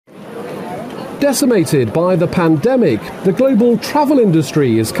Decimated by the pandemic, the global travel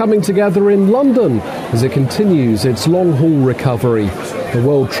industry is coming together in London as it continues its long-haul recovery. The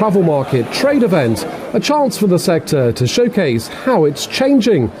World Travel Market trade event, a chance for the sector to showcase how it's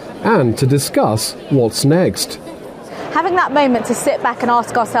changing and to discuss what's next. Having that moment to sit back and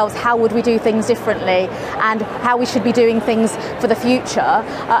ask ourselves how would we do things differently and how we should be doing things for the future.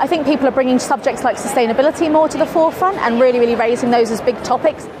 I think people are bringing subjects like sustainability more to the forefront and really raising those as big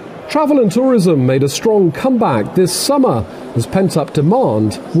topics. Travel and tourism made a strong comeback this summer as pent-up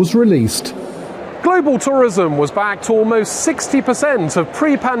demand was released. Global tourism was back to almost 60% of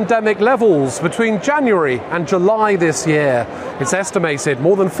pre-pandemic levels between January and July this year. It's estimated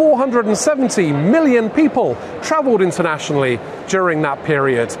more than 470 million people travelled internationally during that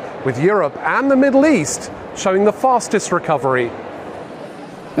period, with Europe and the Middle East showing the fastest recovery.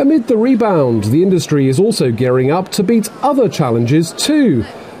 Amid the rebound, the industry is also gearing up to beat other challenges too.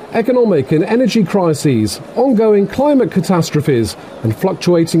 Economic and energy crises, ongoing climate catastrophes and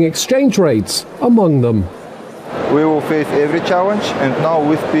fluctuating exchange rates among them. We will face every challenge, and now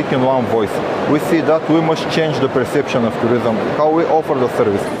we speak in one voice. We see that we must change the perception of tourism, how we offer the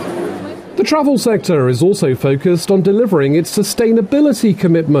service. The travel sector is also focused on delivering its sustainability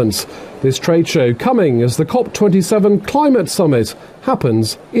commitments. This trade show coming as the COP27 Climate Summit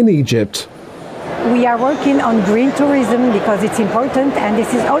happens in Egypt. We are working on green tourism because it's important, and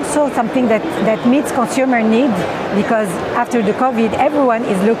this is also something that meets consumer needs, because after the COVID, everyone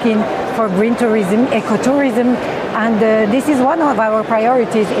is looking for green tourism, ecotourism, and this is one of our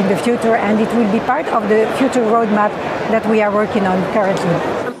priorities in the future, and it will be part of the future roadmap that we are working on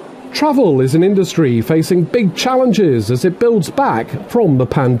currently. Travel is an industry facing big challenges as it builds back from the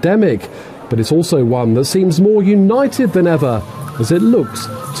pandemic, but it's also one that seems more united than ever as it looks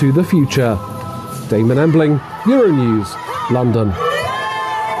to the future. Damon Embling, Euronews, London.